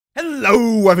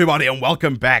Hello everybody and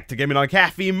welcome back to Gaming on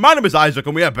Caffeine. My name is Isaac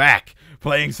and we are back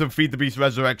playing some FTB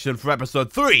Resurrection for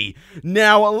episode 3.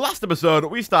 Now, last episode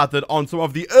we started on some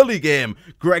of the early game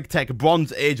GregTech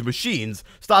Bronze Age machines,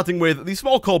 starting with the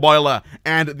small coal boiler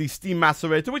and the steam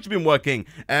macerator, which have been working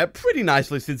pretty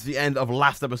nicely since the end of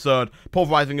last episode,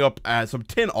 pulverizing up some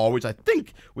tin ore, which I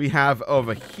think we have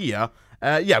over here.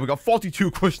 Yeah, we got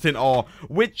 42 crushed tin ore,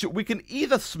 which we can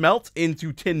either smelt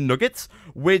into tin nuggets,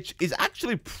 which is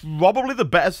actually probably the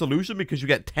better solution because you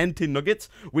get 10 tin nuggets,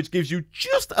 which gives you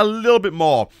just a little bit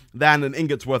more than an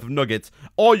ingot's worth of nuggets,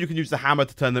 or you can use the hammer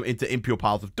to turn them into impure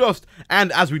piles of dust,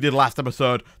 and as we did last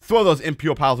episode, throw those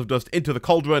impure piles of dust into the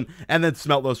cauldron, and then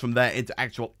smelt those from there into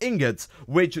actual ingots,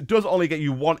 which does only get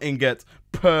you 1 ingot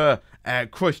per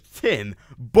crushed tin,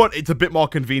 but it's a bit more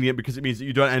convenient because it means that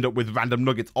you don't end up with random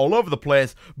nuggets all over the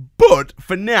place. But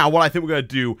for now, what I think we're going to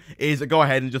do is go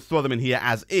ahead and just throw them in here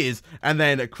as is, and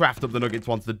then craft up the nuggets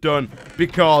once they're done,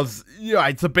 because yeah,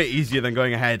 it's a bit easier than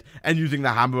going ahead and using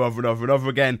the hammer over and over and over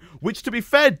again, which to be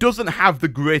fair doesn't have the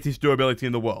greatest durability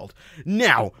in the world.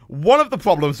 Now, one of the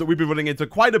problems that we've been running into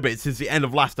quite a bit since the end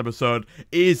of last episode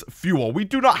is fuel. We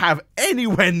do not have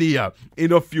anywhere near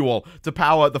enough fuel to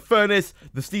power the furnace,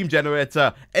 the steam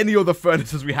generator, any other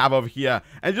furnaces we have over here,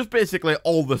 and just basically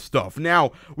all the stuff.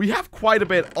 Now, we have quite a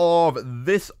bit of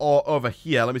this ore over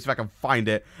here. Let me see if I can find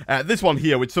it. This one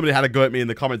here, which somebody had a go at me in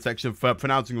the comment section for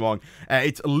pronouncing wrong.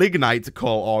 It's lignite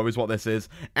coal ore is what this is.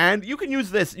 And you can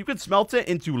use this, you can smelt it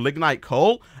into lignite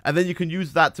coal, and then you can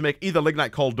use that to make either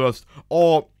lignite coal dust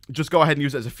or just go ahead and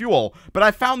use it as a fuel. But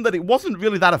I found that it wasn't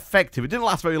really that effective. It didn't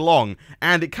last very long,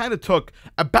 and it kind of took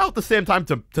about the same time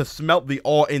to smelt the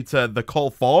ore into the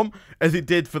coal form as it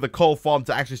did for the coal form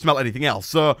to actually smelt anything else.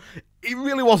 So it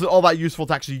really wasn't all that useful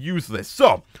to actually use this.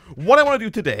 So, what I want to do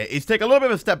today is take a little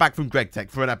bit of a step back from GregTech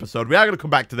for an episode. We are going to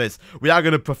come back to this. We are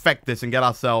going to perfect this and get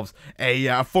ourselves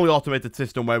a fully automated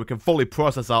system where we can fully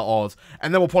process our ores.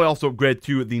 And then we'll probably also upgrade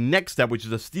to the next step, which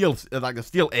is a steel, like a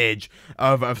steel age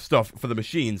of stuff for the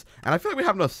machines. And I feel like we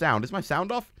have no sound. Is my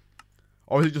sound off?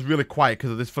 Or is it just really quiet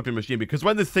because of this flipping machine? Because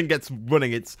when this thing gets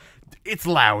running, it's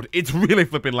loud. It's really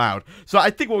flipping loud. So I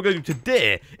think what we're going to do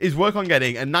today is work on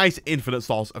getting a nice infinite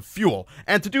source of fuel.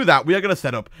 And to do that, we are going to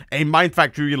set up a Mine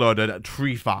Factory Reloaded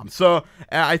tree farm. So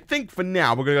I think for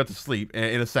now, we're going to go to sleep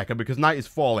in a second because night is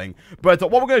falling. But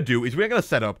what we're going to do is we're going to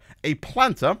set up a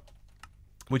planter,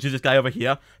 which is this guy over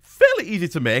here. Fairly easy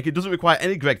to make. It doesn't require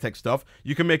any GregTech stuff.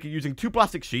 You can make it using 2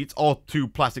 plastic sheets, or 2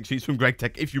 plastic sheets from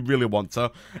GregTech if you really want to.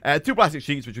 2 plastic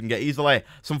sheets, which you can get easily.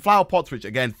 Some flower pots, which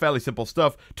again, fairly simple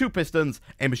stuff. 2 pistons,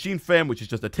 a machine frame, which is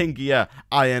just a tin gear,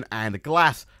 iron, and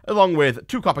glass, along with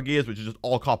 2 copper gears, which is just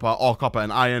all copper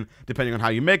and iron, depending on how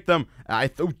you make them. Oh,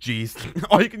 jeez.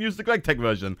 Or you can use the GregTech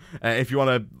version if you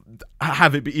want to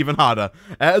have it be even harder.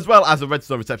 As well as a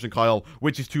redstone reception coil,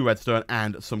 which is 2 redstone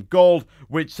and some gold,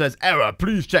 which says, error,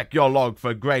 please check your log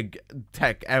for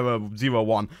GregTech error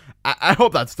 01. I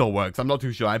hope that still works. I'm not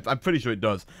too sure. I'm pretty sure it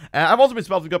does. I've also been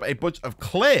smelting up a bunch of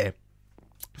clay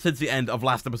since the end of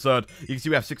last episode. You can see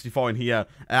we have 64 in here.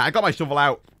 I got my shovel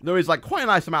out. There is like quite a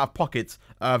nice amount of pockets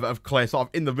of clay sort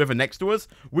of in the river next to us,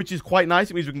 which is quite nice.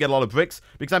 It means we can get a lot of bricks,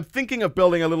 because I'm thinking of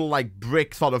building a little like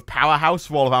brick sort of powerhouse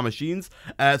for all of our machines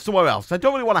somewhere else. I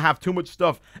don't really want to have too much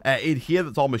stuff in here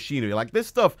that's all machinery. Like this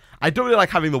stuff, I don't really like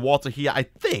having the water here. I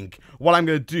think what I'm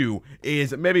going to do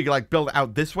is maybe like build it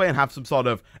out this way and have some sort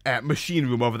of machine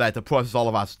room over there to process all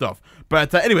of our stuff.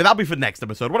 But anyway, that'll be for next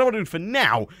episode. What I want to do for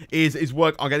now is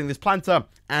work on getting this planter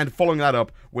and following that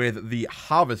up with the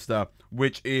harvester,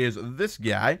 which is this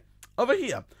guy over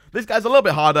here. This guy's a little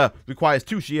bit harder, requires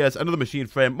 2 shears, another machine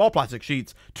frame, more plastic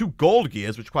sheets, 2 gold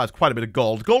gears, which requires quite a bit of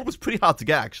gold. Gold was pretty hard to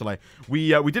get, actually. We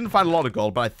didn't find a lot of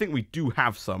gold, but I think we do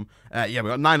have some. Yeah, we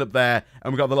got 9 up there,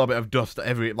 and we got a little bit of dust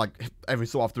every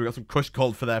so often. We got some crushed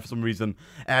gold for there for some reason.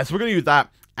 So we're going to use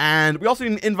that. And we also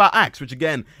need an invert axe, which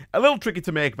again, a little tricky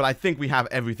to make, but I think we have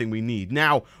everything we need.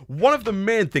 Now, one of the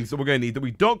main things that we're going to need that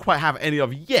we don't quite have any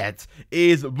of yet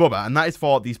is rubber, and that is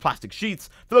for these plastic sheets.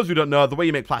 For those who don't know, the way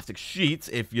you make plastic sheets,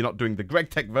 if you're not doing the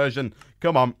GregTech version,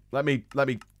 come on, let me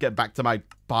get back to my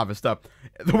harvester.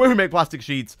 The way we make plastic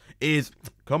sheets is,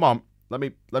 come on, there we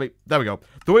go.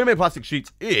 The way we make plastic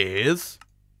sheets is,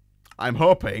 I'm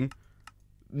hoping,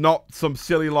 not some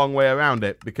silly long way around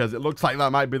it, because it looks like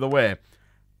that might be the way.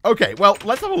 Okay, well,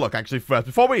 let's have a look, actually, first.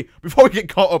 Before we get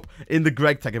caught up in the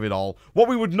GregTech of it all, what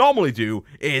we would normally do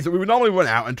is we would normally run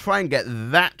out and try and get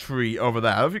that tree over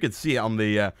there. I don't know if you can see it on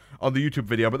the YouTube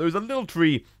video, but there was a little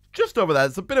tree just over there.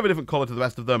 It's a bit of a different color to the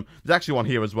rest of them. There's actually one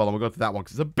here as well, and we'll go to that one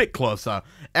because it's a bit closer.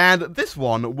 And this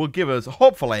one will give us,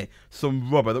 hopefully, some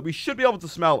rubber that we should be able to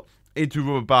smelt into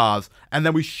rubber bars, and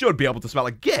then we should be able to smelt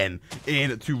again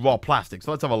into raw plastic.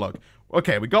 So let's have a look.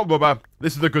 Okay, we got rubber.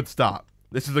 This is a good start.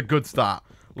 This is a good start.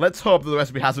 Let's hope that the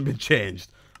recipe hasn't been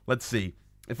changed. Let's see.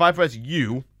 If I press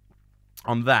U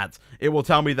on that, it will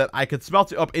tell me that I can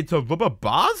smelt it up into rubber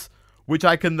bars, which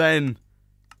I can then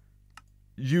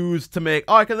use to make...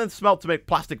 Oh, I can then smelt to make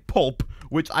plastic pulp,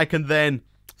 which I can then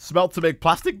smelt to make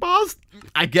plastic bars,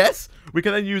 I guess. We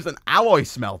can then use an alloy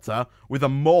smelter with a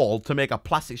mold to make a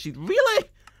plastic sheet. Really?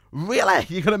 Really?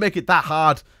 You're going to make it that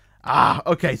hard? Ah,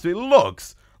 okay, so it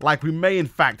looks like we may in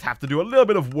fact have to do a little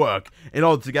bit of work in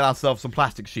order to get ourselves some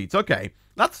plastic sheets. Okay,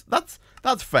 that's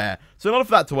fair. So in order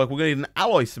for that to work, we're going to need an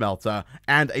alloy smelter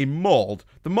and a mold.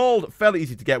 The mold, fairly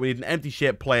easy to get. We need an empty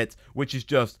shape plate, which is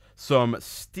just some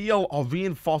steel or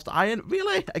reinforced iron.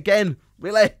 Really? Again?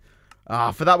 Really?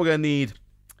 For that we're going to need...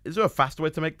 Is there a faster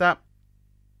way to make that?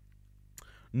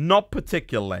 Not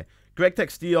particularly. GregTech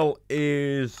steel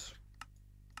is...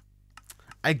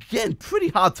 Again, pretty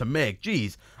hard to make.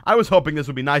 Jeez. I was hoping this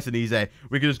would be nice and easy.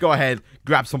 We could just go ahead,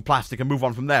 grab some plastic, and move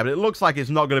on from there. But it looks like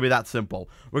it's not going to be that simple.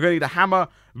 We're going to need a hammer.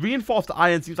 Reinforced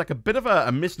iron seems like a bit of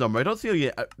a misnomer. I don't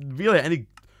see really any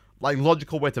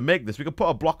logical way to make this. We could put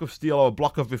a block of steel or a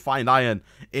block of refined iron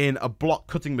in a block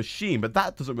cutting machine, but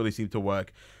that doesn't really seem to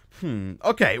work.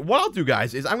 Okay, what I'll do,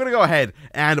 guys, is I'm going to go ahead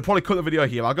and probably cut the video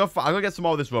here. I'll go get some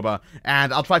more of this rubber,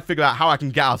 and I'll try to figure out how I can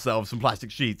get ourselves some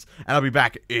plastic sheets, and I'll be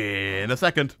back in a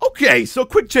second. Okay, so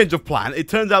quick change of plan. It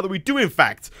turns out that we do, in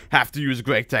fact, have to use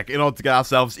GregTech in order to get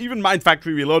ourselves even Mine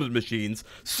Factory Reloaded machines.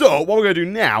 So, what we're going to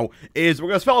do now is we're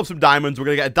going to smelt up some diamonds. We're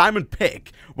going to get a diamond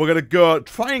pick. We're going to go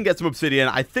try and get some obsidian.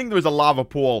 I think there is a lava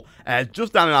pool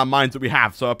just down in our mines that we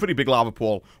have, so a pretty big lava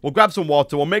pool. We'll grab some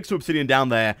water. We'll make some obsidian down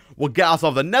there. We'll get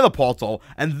ourselves a nether portal,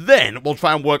 and then we'll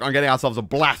try and work on getting ourselves a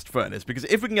blast furnace, because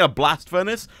if we can get a blast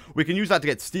furnace, we can use that to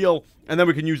get steel, and then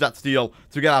we can use that steel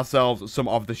to get ourselves some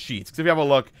of the sheets. Because if you have a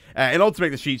look, in order to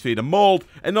make the sheets, we need a mold.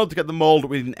 In order to get the mold,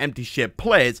 we need an empty shape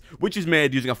plate, which is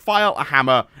made using a file, a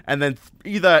hammer, and then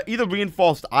either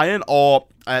reinforced iron or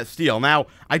steel. Now,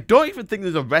 I don't even think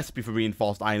there's a recipe for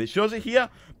reinforced iron. It shows it here,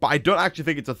 but I don't actually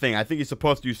think it's a thing. I think you're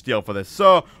supposed to use steel for this.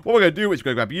 So, what we're going to do is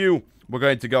we're going to grab you. We're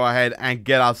going to go ahead and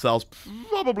get ourselves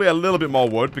probably a little bit more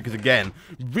wood, because again,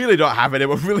 really don't have it.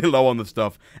 We're really low on the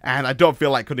stuff, and I don't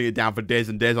feel like cutting it down for days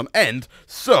and days on end.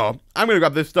 So, I'm going to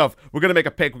grab this stuff. We're going to make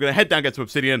a pick. We're going to head down, get some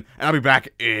obsidian, and I'll be back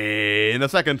in a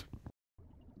second.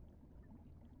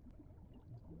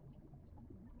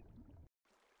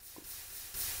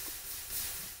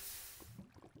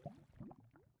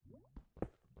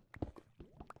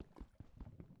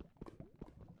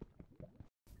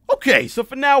 Okay, so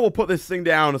for now, we'll put this thing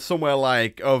down somewhere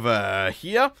like over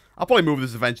here. I'll probably move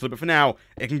this eventually, but for now,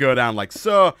 it can go down like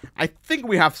so. I think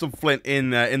we have some flint in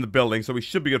the building, so we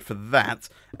should be good for that.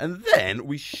 And then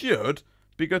we should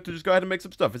be good to just go ahead and make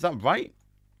some stuff. Is that right?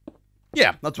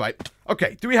 Yeah, that's right.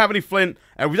 Okay, do we have any flint?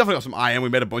 We definitely got some iron. We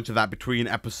made a bunch of that between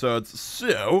episodes.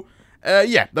 So,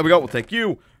 yeah, there we go. We'll take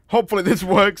you. Hopefully this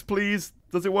works, please.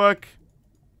 Does it work?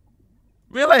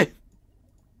 Really?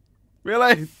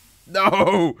 Really?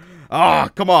 No! Ah,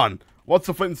 come on. What's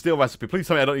the flint and steel recipe? Please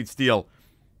tell me I don't need steel.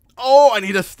 Oh, I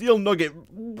need a steel nugget.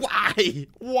 Why?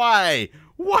 Why?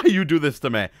 Why you do this to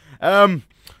me? Oh,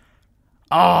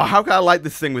 how can I light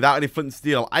this thing without any flint and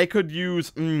steel? I could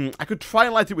use... I could try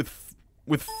and light it with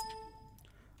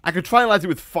I could try and light it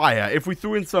with fire. If we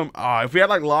threw in some... if we had,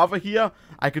 like, lava here,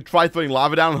 I could try throwing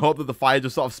lava down and hope that the fire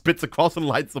just sort of spits across and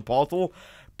lights the portal.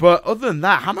 But other than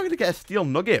that, how am I going to get a steel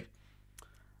nugget?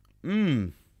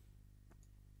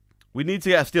 We need to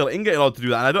get a steel ingot in order to do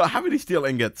that, and I don't have any steel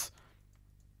ingots.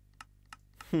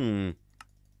 Okay,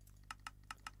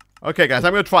 guys,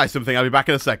 I'm going to try something. I'll be back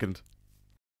in a second.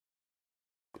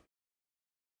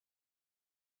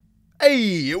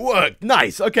 Hey, it worked.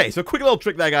 Nice. Okay, so quick little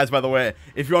trick there, guys, by the way.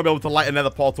 If you want to be able to light another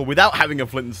portal without having a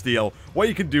flint and steel, what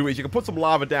you can do is you can put some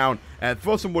lava down and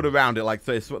throw some wood around it, like,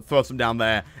 say, throw some down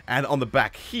there and on the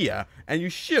back here, and you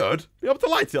should be able to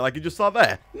light it like you just saw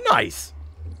there. Nice.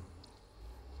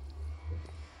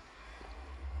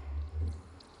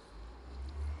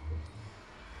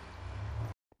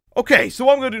 Okay, so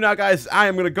what I'm going to do now, guys, I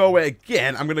am going to go away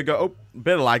again. I'm going to go, oh, a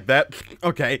bit like that.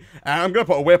 Okay, I'm going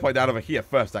to put a waypoint down over here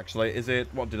first, actually. Is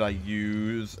it, what did I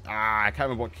use? I can't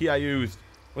remember what key I used.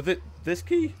 Was it this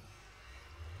key?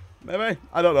 Maybe?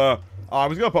 I don't know. I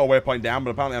was going to put a waypoint down, but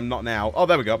apparently I'm not now. Oh,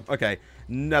 there we go. Okay,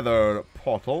 nether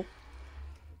portal.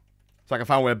 so I can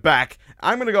find a way back.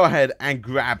 I'm going to go ahead and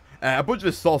grab a bunch of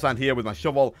this soul sand here with my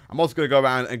shovel. I'm also going to go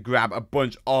around and grab a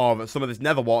bunch of some of this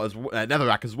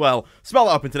netherrack as well. Smelt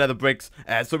it up into nether bricks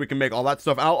so we can make all that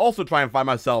stuff. And I'll also try and find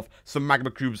myself some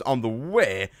magma cubes on the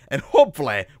way. And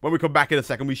hopefully, when we come back in a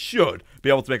second, we should be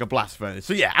able to make a blast furnace.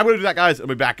 So yeah, I'm going to do that, guys. I'll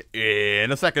be back in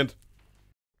a second.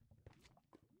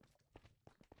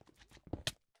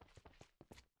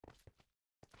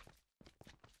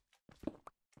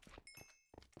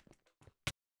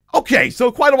 Okay,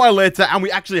 so quite a while later, and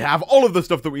we actually have all of the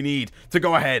stuff that we need to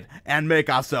go ahead and make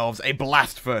ourselves a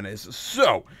blast furnace.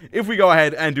 So, if we go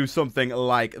ahead and do something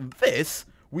like this,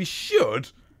 we should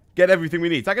get everything we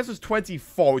need. So I guess it's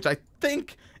 24, which I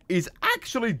think is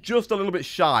actually just a little bit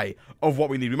shy of what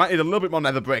we need. We might need a little bit more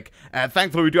nether brick.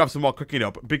 Thankfully, we do have some more cooking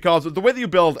up, because the way that you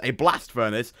build a blast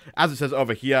furnace, as it says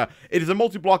over here, it is a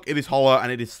multi-block, it is hollow,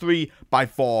 and it is 3 by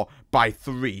 4 by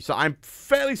 3. So I'm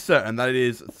fairly certain that it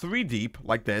is 3 deep,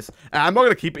 like this. I'm not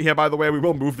going to keep it here, by the way. We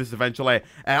will move this eventually.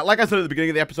 Like I said at the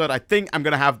beginning of the episode, I think I'm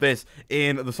going to have this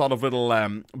in the sort of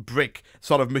little brick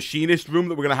sort of machinist room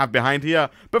that we're going to have behind here.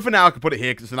 But for now, I can put it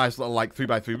here because it's a nice little, like, 3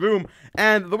 by 3 room.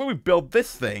 And the way we build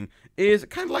this thing is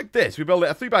kind of like this. We build it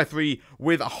a 3 by 3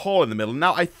 with a hole in the middle.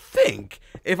 Now, I think,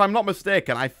 if I'm not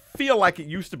mistaken, I feel like it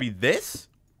used to be this,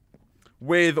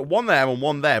 with one there and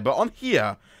one there. But on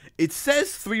here, it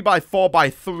says 3 by 4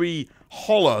 by 3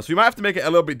 hollow, so we might have to make it a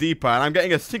little bit deeper, and I'm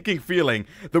getting a sinking feeling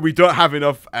that we don't have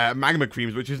enough magma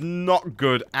creams, which is not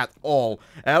good at all.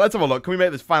 Let's have a look. Can we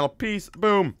make this final piece?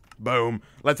 Boom. Boom.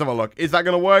 Let's have a look. Is that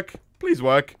going to work? Please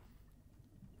work.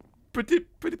 Pretty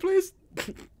please?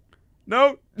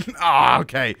 No? Ah,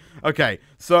 okay. Okay,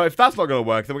 so if that's not going to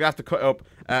work, then we're going to have to cut up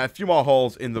a few more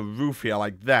holes in the roof here,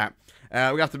 like that. We're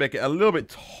going to have to make it a little bit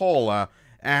taller.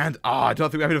 And, I don't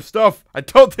think we have enough stuff. I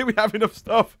don't think we have enough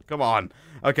stuff. Come on.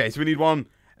 Okay, so we need one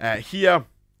here,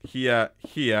 here,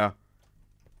 here,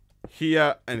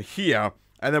 here, and here.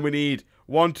 And then we need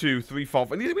 1, 2, 3, 4.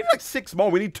 We need like 6 more.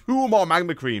 We need 2 more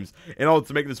magma creams in order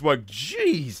to make this work.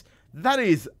 Jeez. That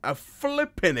is a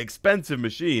flippin' expensive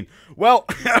machine. Well,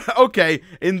 okay,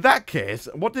 in that case,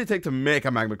 what did it take to make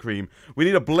a magma cream? We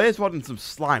need a blaze rod and some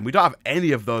slime. We don't have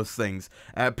any of those things.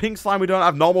 Pink slime we don't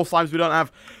have. Normal slimes we don't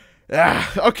have.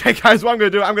 Okay, guys, what I'm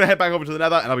going to do, I'm going to head back over to the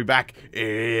nether, and I'll be back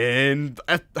in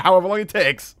however long it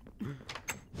takes.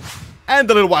 And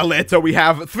a little while later, we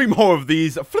have 3 more of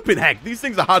these. Flippin' heck, these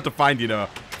things are hard to find, you know.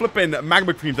 Flippin'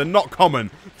 magma creams are not common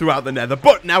throughout the nether.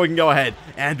 But now we can go ahead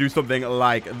and do something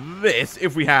like this,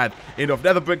 if we had enough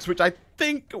nether bricks, which I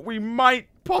think we might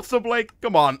possibly.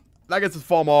 Come on, that gets us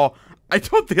 4 more. I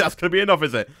don't think that's going to be enough,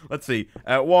 is it? Let's see.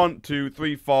 1, 2,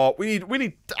 3, 4. We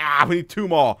need 2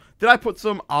 more. Did I put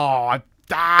some?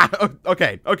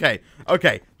 Okay.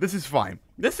 This is fine.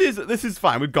 This is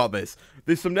fine. We've got this.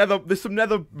 There's some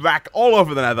nether rack all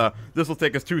over the nether. This will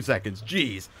take us 2 seconds.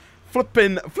 Jeez.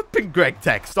 Flipping Greg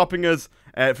Tech stopping us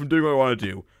from doing what we want to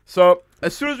do. So,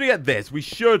 as soon as we get this, we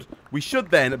should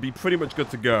then be pretty much good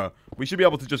to go. We should be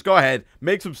able to just go ahead,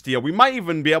 make some steel. We might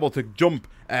even be able to jump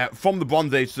from the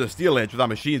Bronze Age to the Steel Age with our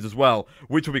machines as well,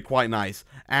 which will be quite nice.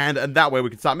 And that way we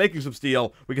can start making some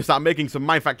steel. We can start making some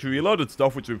Mine Factory Reloaded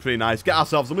stuff, which will be pretty nice. Get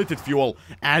ourselves unlimited fuel,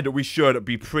 and we should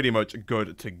be pretty much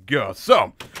good to go.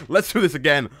 So, let's do this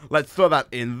again. Let's throw that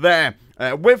in there.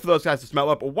 Wait for those guys to smelt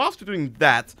up. Whilst we're doing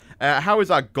that, how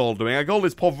is our gold doing? Our gold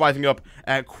is pulverizing up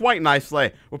quite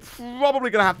nicely. We're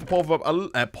probably going to have to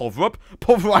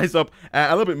pulverize up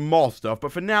a little bit more stuff.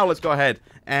 But for now, let's go ahead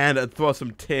and throw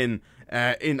some tin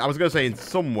in. I was going to say in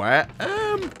somewhere.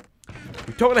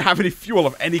 We don't really have any fuel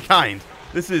of any kind.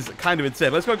 This is kind of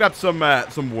insane. Let's go grab some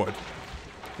wood.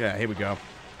 Yeah, here we go.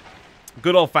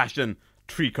 Good old-fashioned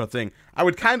tree cutting. I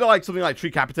would kind of like something like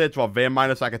tree capitator or vein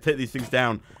miner so I could take these things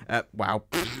down. Wow.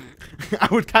 I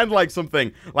would kind of like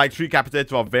something like tree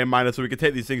capitator or vein miner so we could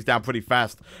take these things down pretty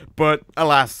fast. But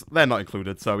alas, they're not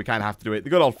included, so we kind of have to do it the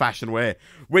good old-fashioned way,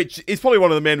 which is probably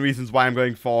one of the main reasons why I'm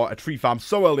going for a tree farm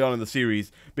so early on in the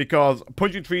series, because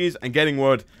punching trees and getting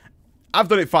wood, I've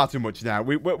done it far too much now.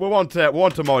 We want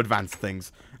to more advanced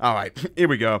things. All right, here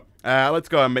we go. Let's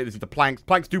go and make this into planks.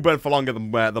 Planks do burn for longer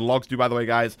than logs do, by the way,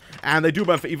 guys. And they do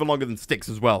burn for even longer than sticks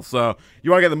as well. So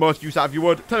you want to get the most use out of your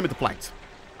wood, turn them into planks.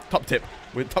 Top tip.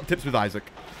 Top tips with Isaac.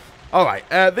 All right,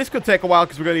 this could take a while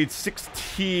because we're going to need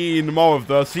 16 more of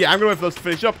those. So yeah, I'm going to wait for those to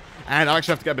finish up. And I'll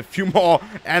actually have to get a few more.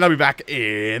 And I'll be back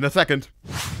in a second.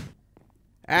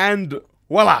 And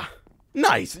voila.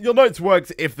 Nice. You'll know it's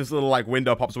worked if this little, like,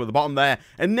 window pops up at the bottom there.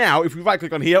 And now, if we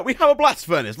right-click on here, we have a blast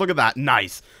furnace. Look at that.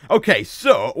 Nice. Okay,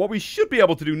 so what we should be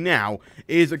able to do now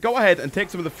is go ahead and take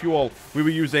some of the fuel we were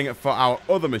using for our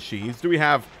other machines. Do we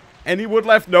have Any wood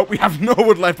left? Nope, we have no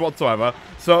wood left whatsoever.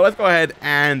 So let's go ahead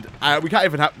and we can't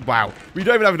even have, wow, we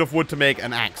don't even have enough wood to make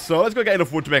an axe. So let's go get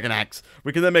enough wood to make an axe.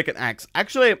 We can then make an axe.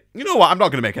 Actually, you know what? I'm not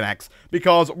going to make an axe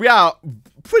because we are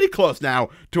pretty close now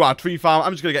to our tree farm.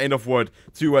 I'm just going to get enough wood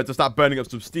to start burning up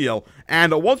some steel.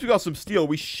 And once we got some steel,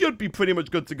 we should be pretty much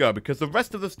good to go because the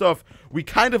rest of the stuff we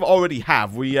kind of already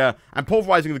have. I'm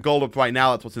pulverizing the gold up right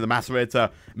now. That's what's in the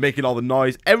macerator, making all the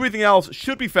noise. Everything else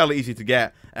should be fairly easy to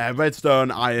get. Redstone,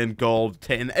 iron, gold,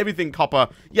 tin, everything, copper.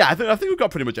 Yeah, I think we've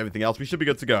got pretty much everything else. We should be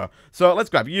good to go. So let's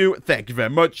grab you. Thank you very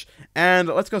much. And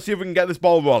let's go see if we can get this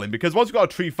ball rolling. Because once we've got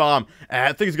a tree farm,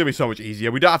 things are going to be so much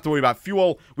easier. We don't have to worry about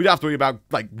fuel. We don't have to worry about,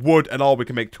 like, wood and all. We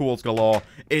can make tools galore.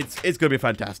 It's going to be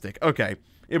fantastic. Okay,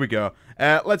 here we go.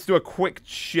 Let's do a quick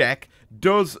check.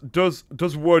 Does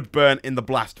wood burn in the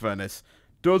blast furnace?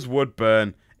 Does wood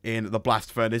burn in the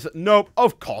blast furnace? Nope,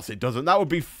 of course it doesn't. That would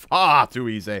be far too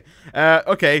easy.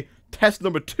 Okay, test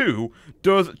number 2.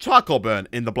 Does charcoal burn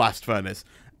in the blast furnace?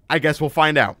 I guess we'll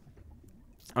find out.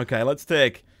 Okay, let's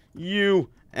take you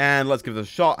and let's give it a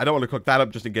shot. I don't want to cook that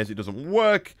up just in case it doesn't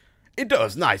work. It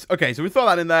does, nice. Okay, so we throw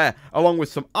that in there along with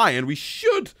some iron. We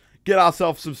should get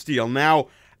ourselves some steel. Now,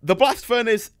 the blast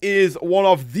furnace is one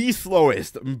of the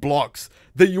slowest blocks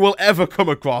that you will ever come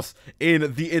across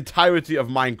in the entirety of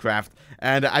Minecraft.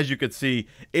 And as you can see,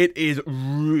 it is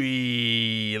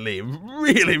really,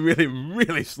 really, really,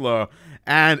 really slow.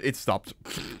 And it stopped.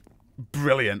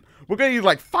 Brilliant. We're going to need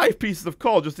like 5 pieces of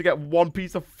coal just to get 1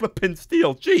 piece of flipping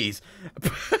steel. Jeez.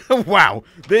 Wow.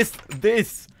 This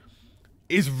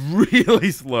is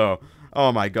really slow.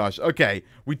 Oh my gosh. Okay.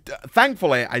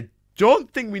 Thankfully, I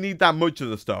don't think we need that much of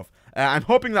the stuff. I'm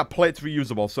hoping that plate's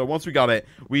reusable. So once we got it,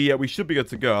 we should be good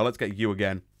to go. Let's get you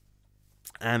again.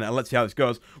 And let's see how this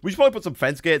goes. We should probably put some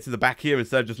fence gates in the back here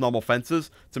instead of just normal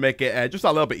fences to make it just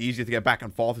a little bit easier to get back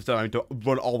and forth instead of having to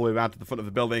run all the way around to the front of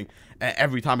the building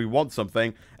every time we want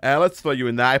something. Let's throw you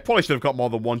in there. I probably should have got more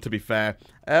than one, to be fair.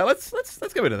 Let's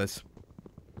get rid of this.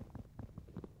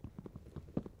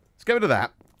 Let's get rid of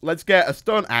that. Let's get a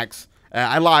stone axe.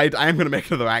 I lied. I am going to make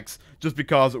another axe just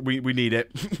because we need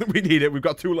it. We need it. We've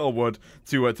got too little wood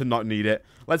to not need it.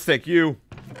 Let's take you.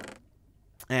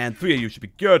 And 3 of you should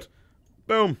be good.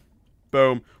 Boom.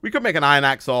 Boom. We could make an iron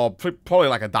axe or probably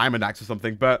like a diamond axe or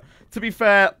something. But to be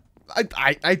fair,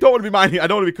 I don't want to be mining. I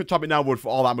don't want to be chopping down wood for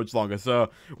all that much longer. So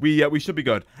we should be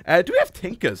good. Do we have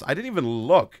tinkers? I didn't even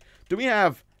look. Do we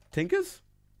have tinkers?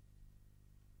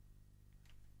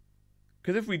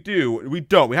 Because if we do, we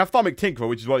don't. We have Thermic Tinkerer,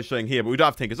 which is what it's showing here, but we don't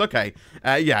have Tinkers. Okay,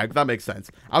 yeah, that makes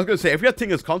sense. I was going to say, if we had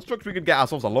Tinker's Construct, we could get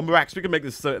ourselves a Lumber Axe. We could make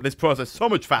this process so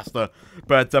much faster,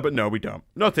 but no, we don't.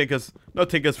 No Tinkers. No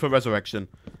Tinkers for Resurrection.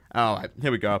 Alright,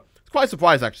 here we go. It's quite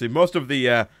surprised, actually. Most of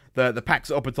the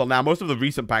packs up until now, most of the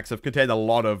recent packs have contained a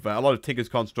lot of Tinker's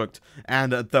Construct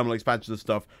and Thermal Expansion and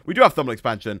stuff. We do have Thermal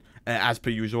Expansion, as per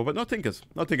usual, but no Tinkers.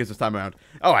 No Tinkers this time around.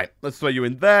 Alright, let's throw you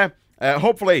in there.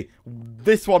 Hopefully,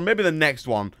 this one, maybe the next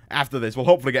one after this will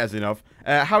hopefully get us enough.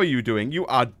 How are you doing? You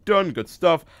are done. Good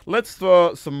stuff. Let's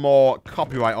throw some more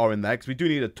copyright ore in there, because we do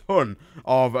need a ton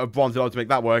of bronze in order to make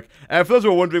that work. For those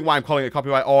who are wondering why I'm calling it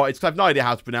copyright ore, it's because I have no idea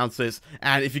how to pronounce this,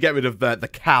 and if you get rid of the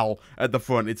cal at the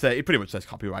front, it pretty much says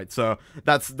copyright. So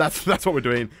that's what we're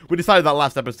doing. We decided that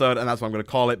last episode, and that's what I'm going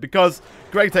to call it, because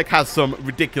GregTech has some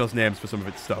ridiculous names for some of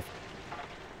its stuff.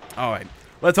 Alright,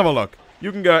 let's have a look.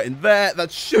 You can go in there.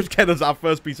 That should get us our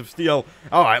first piece of steel.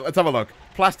 Alright, let's have a look.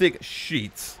 Plastic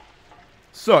sheets.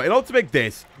 So, in order to make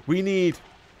this, we need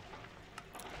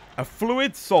a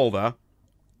fluid solder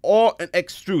or an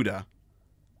extruder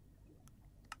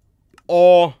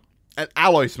or an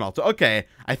alloy smelter. Okay,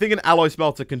 I think an alloy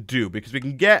smelter can do, because we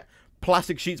can get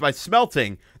plastic sheets by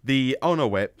smelting the... Oh, no,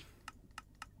 wait.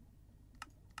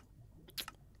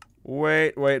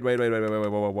 Wait. Let's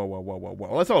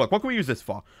have a look. What can we use this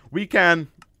for? We can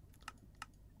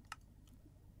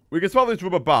smelt these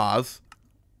rubber bars,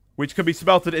 which can be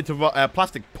smelted into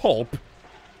plastic pulp,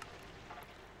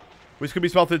 which can be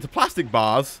smelted into plastic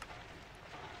bars,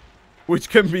 which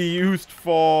can be used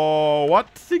for what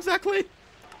exactly?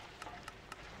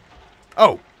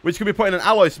 Oh, which can be put in an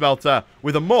alloy smelter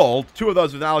with a mold. 2 of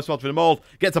those with an alloy smelter with a mold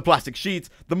gets a plastic sheet.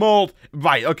 The mold,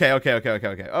 right? Okay.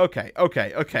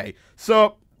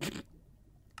 So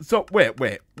wait.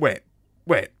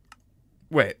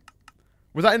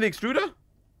 Was that in the extruder?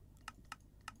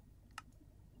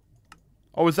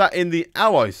 Or was that in the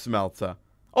alloy smelter?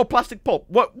 Oh, plastic pulp.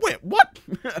 What? Wait, what?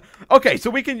 Okay,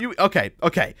 so we can use. Okay.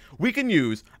 We can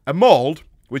use a mold,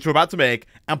 which we're about to make,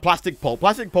 and plastic pulp.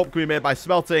 Plastic pulp can be made by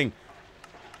smelting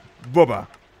rubber,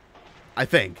 I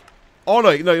think. Oh no.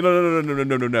 It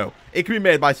can be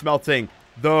made by smelting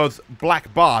those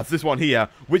black bars, this one here,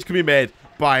 which can be made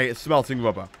by smelting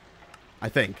rubber, I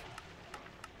think.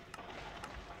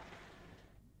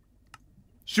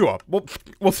 Sure,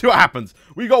 we'll see what happens.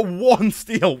 We got 1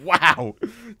 steel. Wow.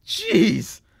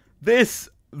 Jeez. This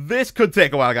could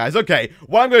take a while, guys. Okay,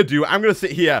 what I'm going to do, I'm going to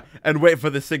sit here and wait for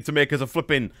this thing to make us a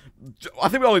flipping... I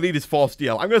think we only need is 4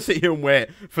 steel. I'm going to sit here and wait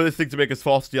for this thing to make us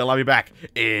 4 steel. I'll be back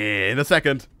in a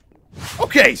second.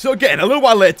 Okay, so again, a little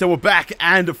while later, we're back,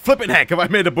 and flipping heck, have I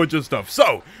made a bunch of stuff.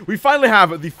 So, we finally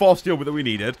have the 4 steel that we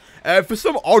needed. For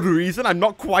some odd reason, I'm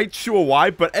not quite sure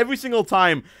why, but every single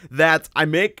time that I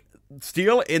make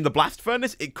steel in the blast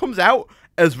furnace, it comes out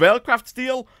as railcraft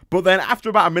steel, but then after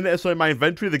about a minute or so in my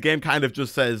inventory, the game kind of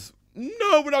just says,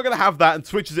 no, we're not going to have that, and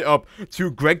switches it up to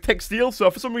GregTech steel.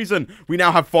 So for some reason, we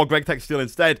now have 4 GregTech steel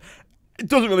instead. It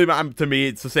doesn't really matter to me,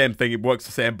 it's the same thing, it works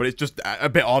the same, but it's just a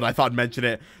bit odd, I thought I'd mention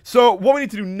it. So, what we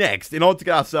need to do next, in order to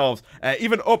get ourselves,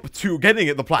 even up to getting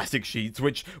at the plastic sheets,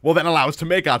 which will then allow us to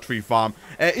make our tree farm,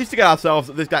 is to get ourselves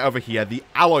this guy over here, the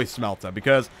alloy smelter,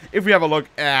 because if we have a look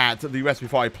at the recipe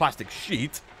for a plastic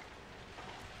sheet,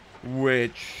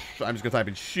 which, I'm just going to type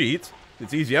in sheet,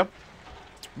 it's easier.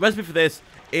 Recipe for this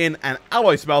in an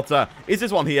alloy smelter is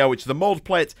this one here, which is the mold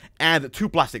plate and 2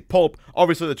 plastic pulp.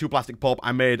 Obviously, the 2 plastic pulp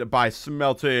I made by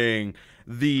smelting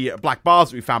the black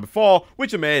bars that we found before,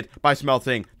 which are made by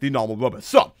smelting the normal rubber.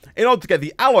 So, in order to get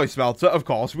the alloy smelter, of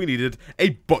course, we needed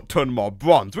a butt-ton more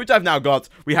bronze, which I've now got.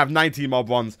 We have 19 more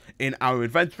bronze in our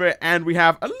inventory, and we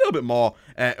have a little bit more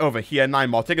over here, 9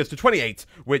 more, take us to 28,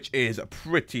 which is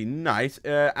pretty nice.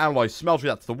 Alloy smeltery,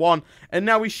 that's the one. And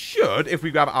now we should, if we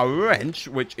grab our wrench,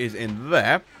 which is in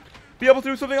there, be able to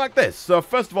do something like this. So,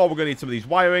 first of all, we're going to need some of these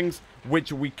wirings,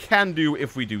 which we can do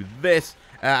if we do this.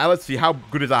 Let's see, how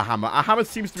good is our hammer? Our hammer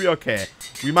seems to be okay.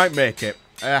 We might make it.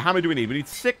 How many do we need? We need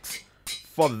 6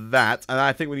 for that. And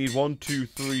I think we need 1, 2,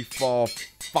 3, 4,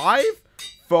 5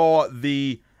 for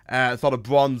the sort of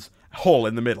bronze hole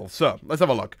in the middle. So, let's have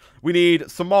a look. We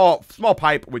need some more small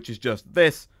pipe, which is just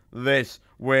this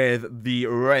with the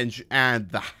wrench and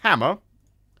the hammer.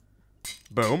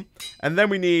 Boom. And then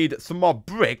we need some more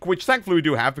brick, which thankfully we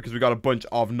do have because we got a bunch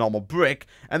of normal brick.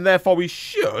 And therefore we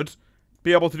should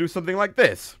be able to do something like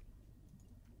this.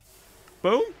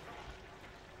 Boom.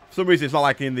 For some reason it's not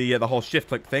like in the whole shift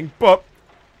click thing, but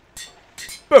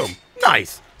boom.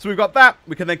 Nice. So we've got that.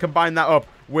 We can then combine that up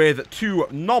with 2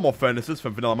 normal furnaces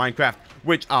from vanilla Minecraft,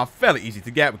 which are fairly easy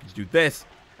to get. We can just do this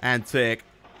and take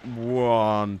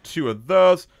 1, 2 of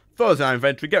those. Throw those in our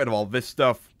inventory. Get rid of all this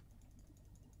stuff.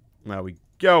 There we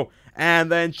go.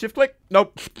 And then shift click.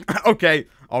 Nope. Okay.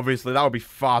 Obviously, that would be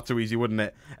far too easy, wouldn't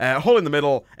it? Hole in the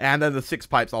middle, and then the 6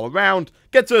 pipes all around.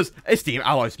 Gets us a steam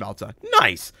alloy smelter.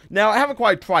 Nice! Now, I haven't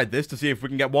quite tried this to see if we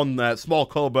can get one small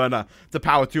coal burner to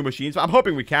power 2 machines, but I'm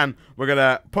hoping we can. We're going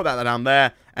to put that down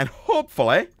there, and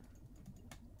hopefully,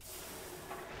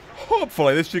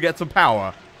 this should get some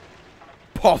power.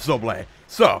 Possibly.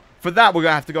 So, for that, we're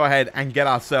going to have to go ahead and get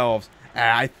ourselves,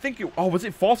 I think it, oh, was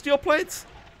it 4 steel plates?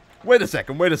 Wait a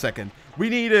second. We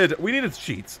needed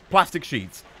sheets, plastic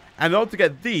sheets. And in order to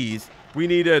get these, we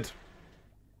needed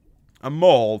a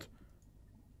mold,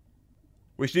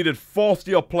 which needed 4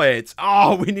 steel plates.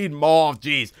 Oh, we need more.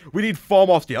 Jeez, we need 4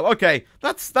 more steel. Okay,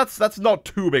 that's not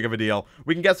too big of a deal.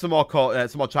 We can get some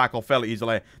more charcoal fairly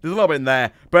easily. There's a little bit in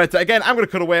there, but again, I'm gonna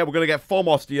cut away. We're gonna get 4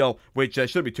 more steel, which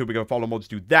shouldn't be too big of a problem. We'll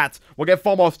just do that. We'll get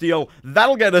 4 more steel.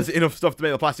 That'll get us enough stuff to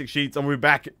make the plastic sheets, and we'll be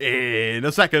back in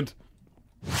a second.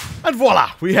 And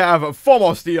voila, we have 4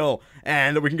 more steel,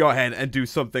 and we can go ahead and do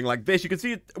something like this. You can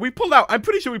see we pulled out, I'm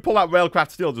pretty sure we pulled out railcraft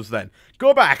steel just then.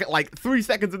 Go back like 3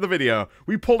 seconds in the video.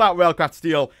 We pulled out railcraft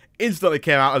steel, instantly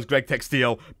came out as GregTech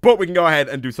steel, but we can go ahead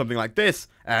and do something like this.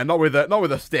 Not with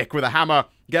a stick, with a hammer.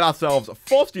 Get ourselves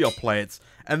 4 steel plates,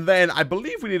 and then I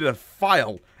believe we needed a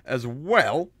file as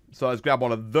well. So let's grab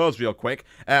one of those real quick.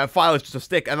 File is just a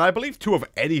stick, and I believe 2 of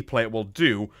any plate will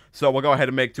do. So we'll go ahead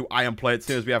and make 2 iron plates,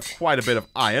 seeing as we have quite a bit of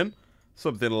iron.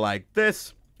 Something like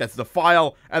this. That's the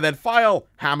file, and then file,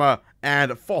 hammer,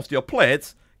 and 4 steel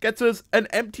plates gets us an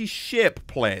empty shape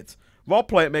plate. Raw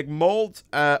plate, make molds.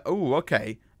 Oh,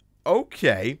 okay.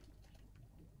 Okay.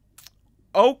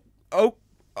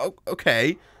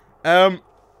 Okay.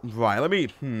 Right, let me,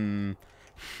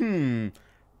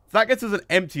 That gets us an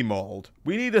empty mold.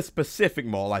 We need a specific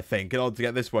mold, I think, in order to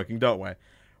get this working, don't we?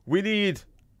 We need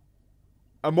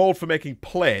a mold for making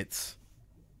plates.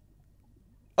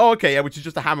 Oh, okay, yeah, which is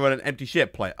just a hammer and an empty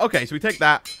shape plate. Okay, so we take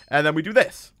that, and then we do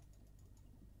this.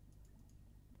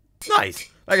 Nice.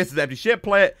 That gets us an empty shape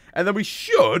plate, and then we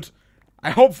should...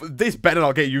 I hope this better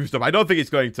not get used up. I don't think it's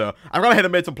going to. I'm going ahead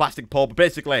and made some plastic pulp.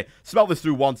 Basically, smelt this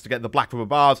through once to get the black rubber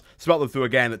bars, smelt them through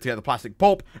again to get the plastic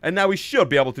pulp, and now we should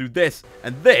be able to do this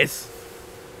and this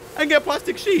and get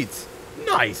plastic sheets.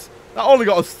 Nice. That only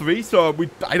got us 3, so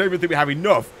I don't even think we have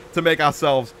enough to make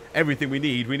ourselves everything we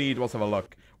need. We need, let's have a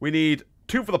look. We need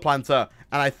 2 for the planter,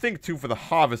 and I think 2 for the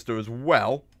harvester as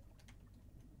well.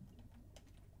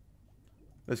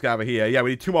 This guy over here. Yeah, we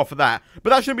need 2 more for that.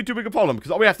 But that shouldn't be too big a problem,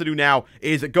 because all we have to do now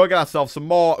is go get ourselves some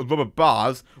more rubber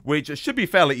bars, which should be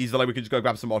fairly easy. Like, we can just go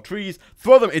grab some more trees,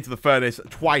 throw them into the furnace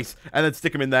twice, and then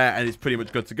stick them in there, and it's pretty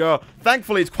much good to go.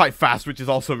 Thankfully, it's quite fast, which is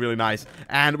also really nice.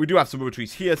 And we do have some rubber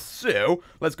trees here, so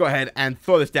let's go ahead and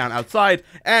throw this down outside.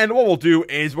 And what we'll do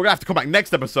is we're going to have to come back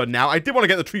next episode now. I did want to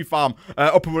get the tree farm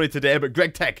up and running today, but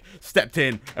Greg Tech stepped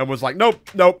in and was like, nope,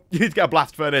 nope, you need to get a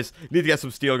blast furnace, you need to get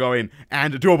some steel going,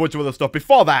 and do a bunch of other stuff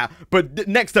before that. But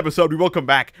next episode we will come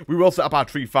back, we will set up our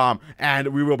tree farm, and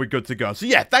we will be good to go. So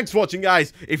yeah, thanks for watching,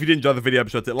 guys. If you did enjoy the video, be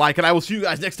sure to hit like, and I will see you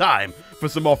guys next time for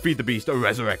some more Feed the Beast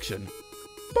Resurrection.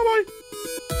 Bye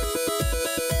bye.